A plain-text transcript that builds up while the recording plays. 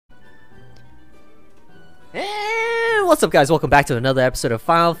And what's up, guys? Welcome back to another episode of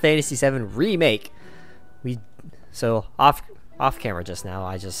Final Fantasy VII Remake. So off camera just now,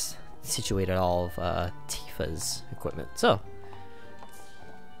 I just situated all of Tifa's equipment. So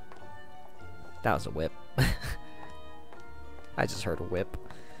that was a whip. I just heard a whip.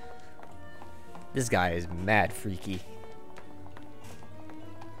 This guy is mad freaky.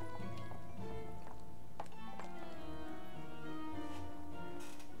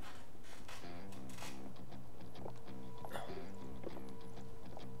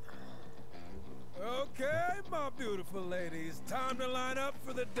 Okay, my beautiful ladies, time to line up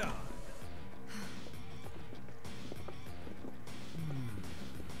for the dawn.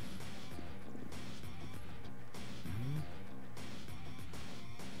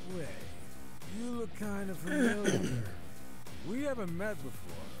 Wait, you look kind of familiar. We haven't met before,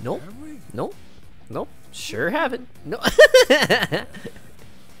 Nope. have we? Nope. Nope. Sure haven't. No.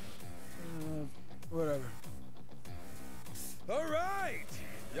 Whatever. All right,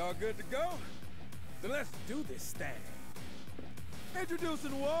 y'all good to go? Then let's do this thing.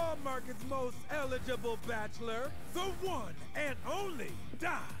 Introducing Wall Market's most eligible bachelor, the one and only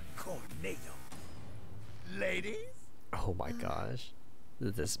Don Corneo. Ladies? Oh my gosh.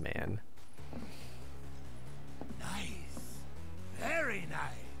 This man. Nice. Very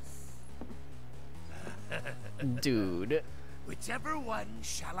nice. Dude. Whichever one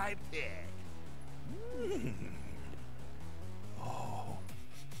shall I pick? Oh.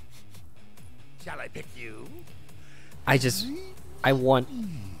 Shall I pick you? I want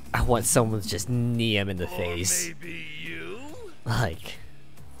someone to just knee him in the face. Maybe you? Like.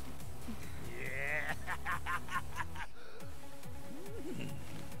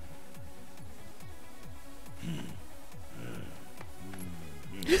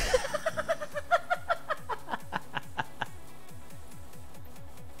 Yeah.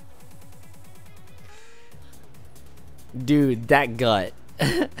 Dude, that gut.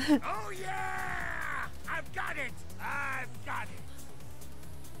 Oh yeah! I've got it! I've got it!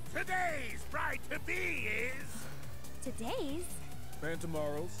 Today's bride-to-be is... Today's? And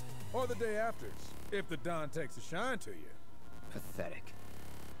tomorrow's, or the day after's, if the Don takes a shine to you. Pathetic.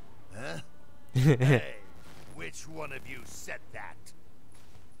 Huh? Hey, which one of you said that?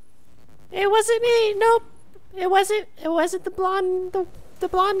 It wasn't me. Nope. It wasn't the blonde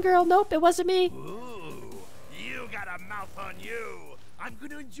girl. Nope, it wasn't me. Ooh, you got a mouth on you. I'm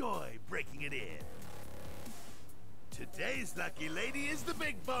going to enjoy breaking it in. Today's lucky lady is the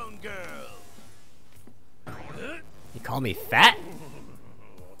big bone girl. Huh? You call me fat?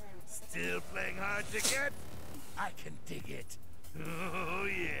 Still playing hard to get? I can dig it. Oh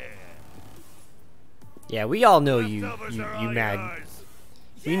yeah. Yeah, we all know you Leftovers are all mad. yours.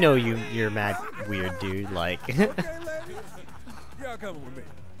 We know you're mad weird dude. Like. Okay, ladies. Y'all coming with me.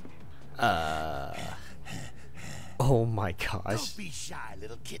 Oh my gosh. Don't be shy,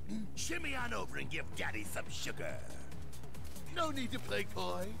 little kitten. Shimmy on over and give Daddy some sugar. No need to play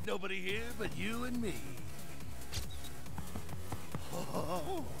coy. Nobody here but you and me.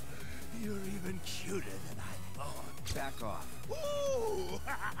 Oh, you're even cuter than I thought. Back off. Ooh!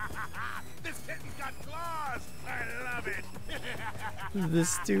 This kitten's got claws. I love it.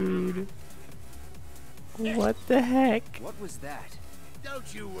 This dude. What the heck? What was that?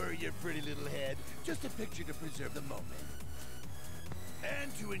 Don't you worry your pretty little head. Just a picture to preserve the moment.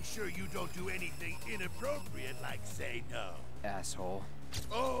 And to ensure you don't do anything inappropriate like say no. Asshole.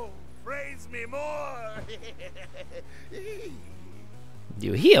 Oh, praise me more.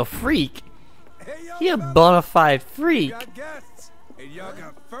 Dude, he a freak. Hey, y'all He a fellas, bona fide we freak. got guests, and y'all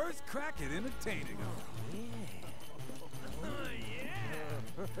got first crack at entertaining them.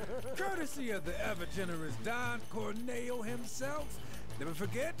 Courtesy of the ever-generous Don Corneo himself. Never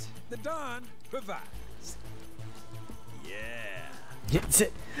forget, the Don provides. Yeah.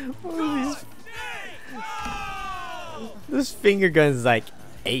 This finger gun's like,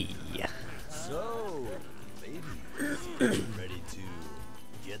 hey. So, ladies, ready to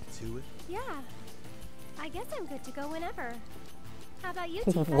get to it? Yeah. I guess I'm good to go whenever. How about you,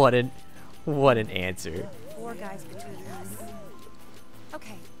 Tifa? What an answer. 4 guys between us.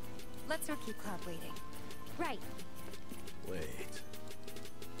 Okay, let's not keep Cloud waiting. Right. Wait.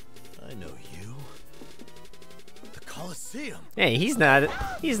 I know you. The Colosseum. Hey, he's not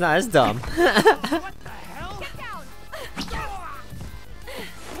as dumb. What the hell? Get down!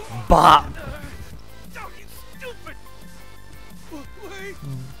 Bop. Oh, you stupid! Wait.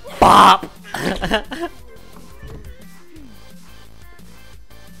 Bop.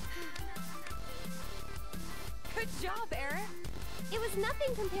 Good job, Eric. It was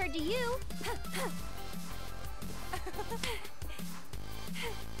nothing compared to you.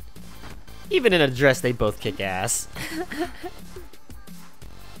 Even in a dress, they both kick ass.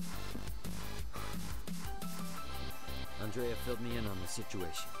 Andrea filled me in on the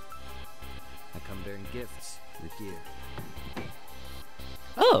situation. I come bearing gifts with gear.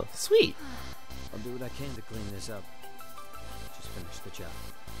 Oh, sweet. I'll do what I can to clean this up. Just finish the job.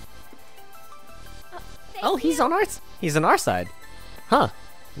 Oh, he's on our side. Huh.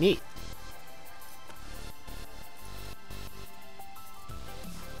 Neat.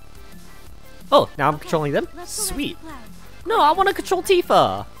 Oh, now I'm controlling them? Sweet. No, I want to control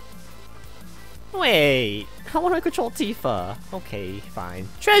Tifa. Wait, I want to control Tifa. Okay, fine.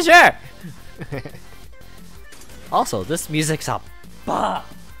 Treasure! Also, this music's a bah.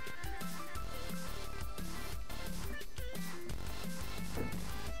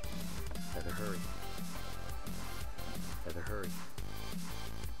 Better hurry. Better hurry.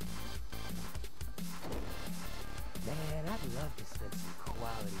 Man, I'd love to spend some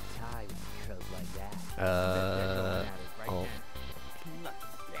quality time with girls like that. They're going at it right Oh. now. Lucky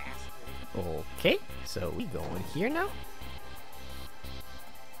bastard. Okay, so we go in here now.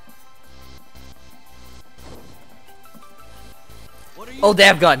 Oh, they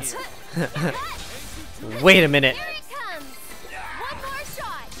have guns. Wait a minute. Here it comes! One more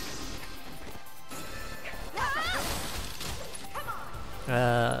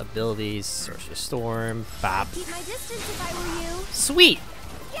shot! Abilities, Sorcerer's Storm, bop. Keep my distance if I were you. Sweet!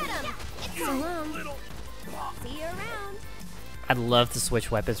 Get him! It's alone. See you around. I'd love to switch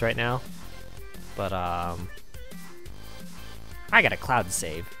weapons right now. But, I got a cloud to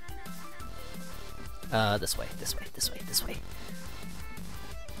save. This way, this way, this way, this way.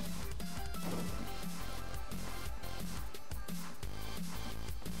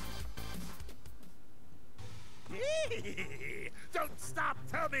 Don't stop!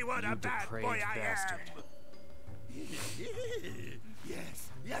 Tell me what You a bad depraved boy I bastard. am!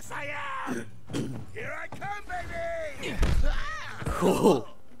 Yes, I am! Here I come, baby! Cool.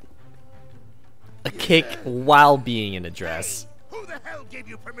 A kick while being in a dress. Who the hell gave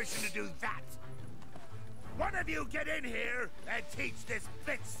you permission to do that? One of you get in here and teach this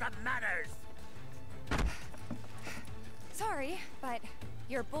bitch some manners! Sorry, but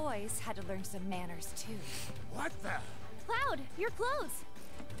your boys had to learn some manners too. What the? Cloud, your clothes.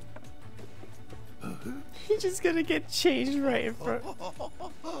 He's just gonna get changed right in front.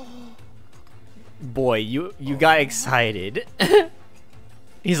 Boy, you got excited.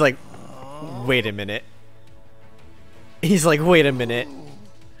 He's like, wait a minute. He's like, wait a minute.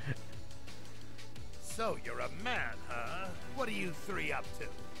 So you're a man, huh? What are you three up to?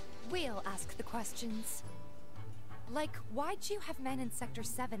 We'll ask the questions. Like, why'd you have men in Sector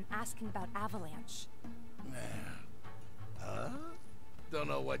 7 asking about Avalanche? Huh? Don't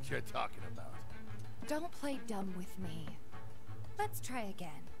know what you're talking about. Don't play dumb with me. Let's try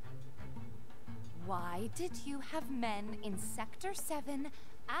again. Why did you have men in Sector 7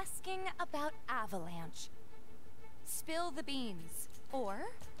 asking about Avalanche? Spill the beans, or...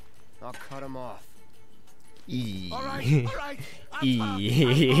 I'll cut him off. All right.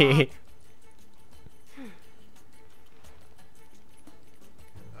 E.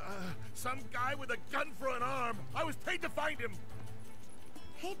 Some guy with a gun for an arm. I was paid to find him.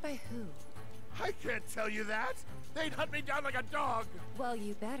 Paid by who? I can't tell you that. They'd hunt me down like a dog. Well,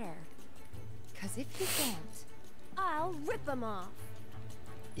 you better. 'Cause if you don't... I'll rip them off.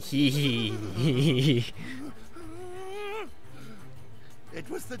 Hee. It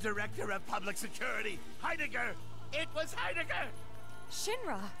was the director of public security, Heidegger. It was Heidegger.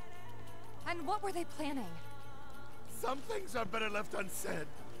 Shinra! And what were they planning? Some things are better left unsaid,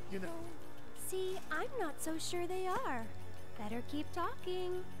 you know. See, I'm not so sure they are. Better keep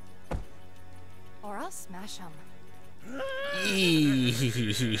talking. Or I'll smash them. He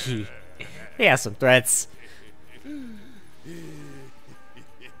has some threats.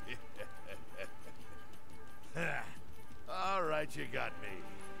 All right, you got me.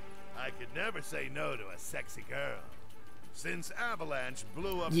 I could never say no to a sexy girl. Since Avalanche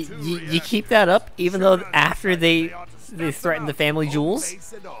blew up You keep that up, even though after they threaten the family jewels.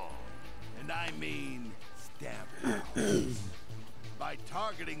 And I mean stamp it out. By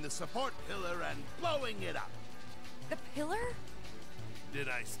targeting the support pillar and blowing it up. The pillar? Did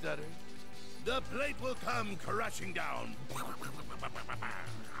I stutter? The plate will come crashing down.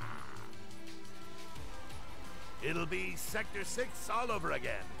 It'll be Sector 6 all over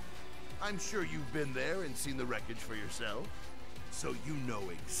again. I'm sure you've been there and seen the wreckage for yourself. So you know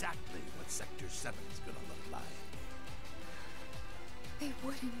exactly what Sector 7 is gonna look like. They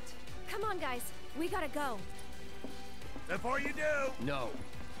wouldn't. Come on, guys. We gotta go. Before you do, No.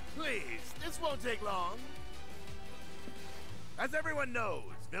 please, this won't take long. As everyone knows,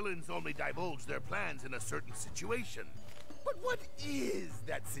 Villains only divulge their plans in a certain situation. But what is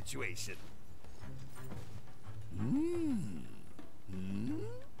that situation?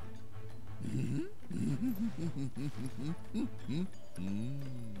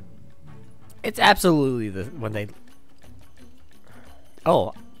 It's absolutely the when they.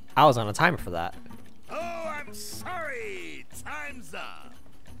 Oh, I was on a timer for that. Oh, I'm sorry. Time's up.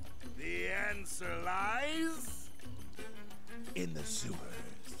 The answer lies in the sewers.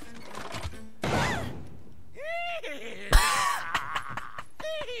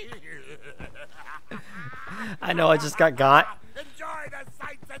 I know I just got. Enjoy the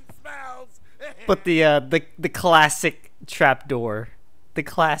sights and smells. But the classic trapdoor, the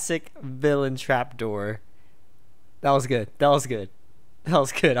classic villain trapdoor. That was good. That was good. That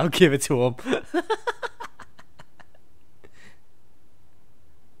was good. I'll give it to him.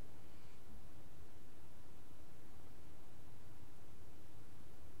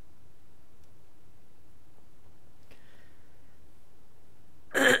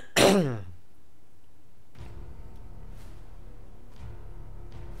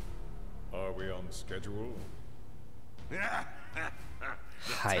 Are we on schedule?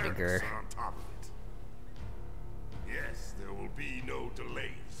 Heidegger. Terrorists are on top of it. Yes, there will be no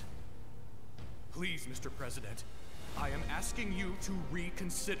delays. Please, Mr. President, I am asking you to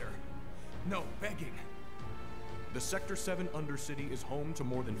reconsider. No, begging. The Sector 7 Undercity is home to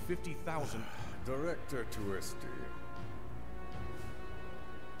more than 50,000... Director Twisty.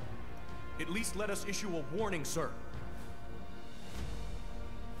 At least let us issue a warning, sir.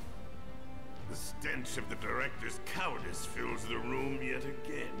 The stench of the director's cowardice fills the room yet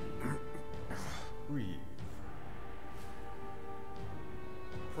again. Breathe.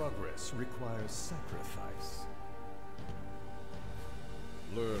 Progress requires sacrifice.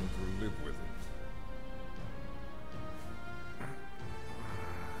 Learn to live with it.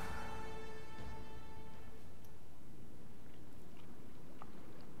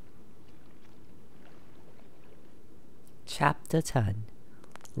 Chapter 10.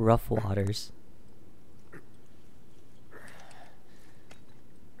 Rough Waters.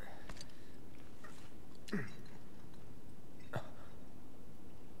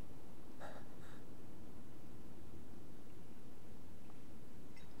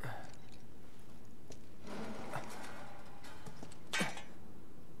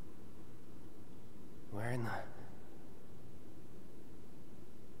 Where in the...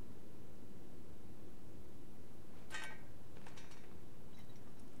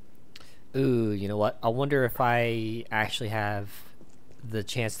 Ooh, you know what? I wonder if I actually have the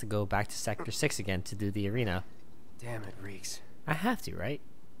chance to go back to Sector 6 again to do the arena. Damn, it reeks. I have to, right?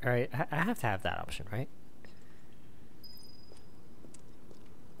 Alright, I have to have that option, right?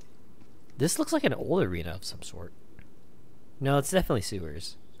 This looks like an old arena of some sort. No, it's definitely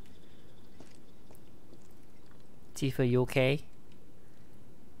sewers. Tifa, you okay?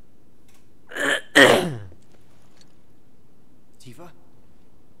 Tifa?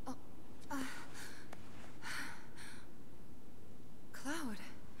 Cloud.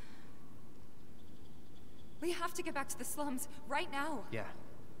 We have to get back to the slums right now. Yeah.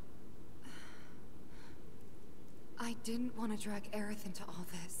 I didn't want to drag Aerith into all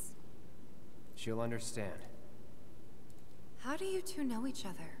this. She'll understand. How do you two know each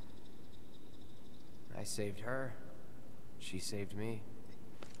other? I saved her. She saved me.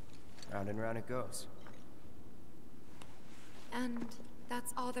 Round and round it goes. And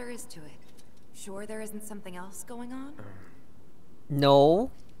that's all there is to it. Sure there isn't something else going on? No.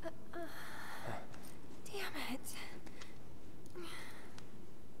 Damn it.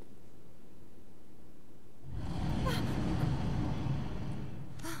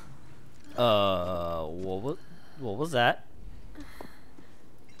 What was that?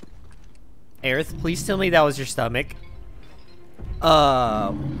 Aerith, please tell me that was your stomach.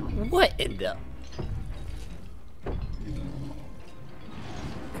 What in the...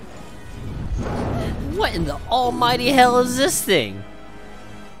 What in the almighty hell is this thing?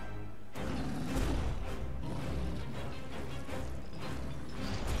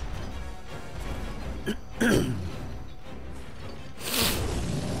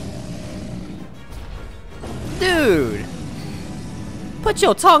 Dude! Put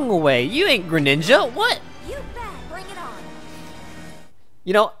your tongue away. You ain't Greninja. What? You bet. Bring it on.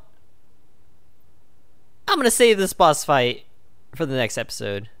 You know, I'm gonna save this boss fight for the next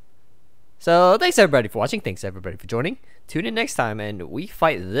episode. So thanks everybody for watching. Thanks everybody for joining. Tune in next time and we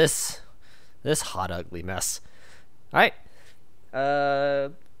fight this hot ugly mess. All right.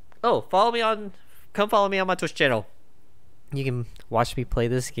 Oh, come follow me on my Twitch channel. You can watch me play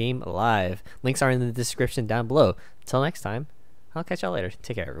this game live. Links are in the description down below. Until next time, I'll catch y'all later.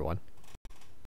 Take care, everyone.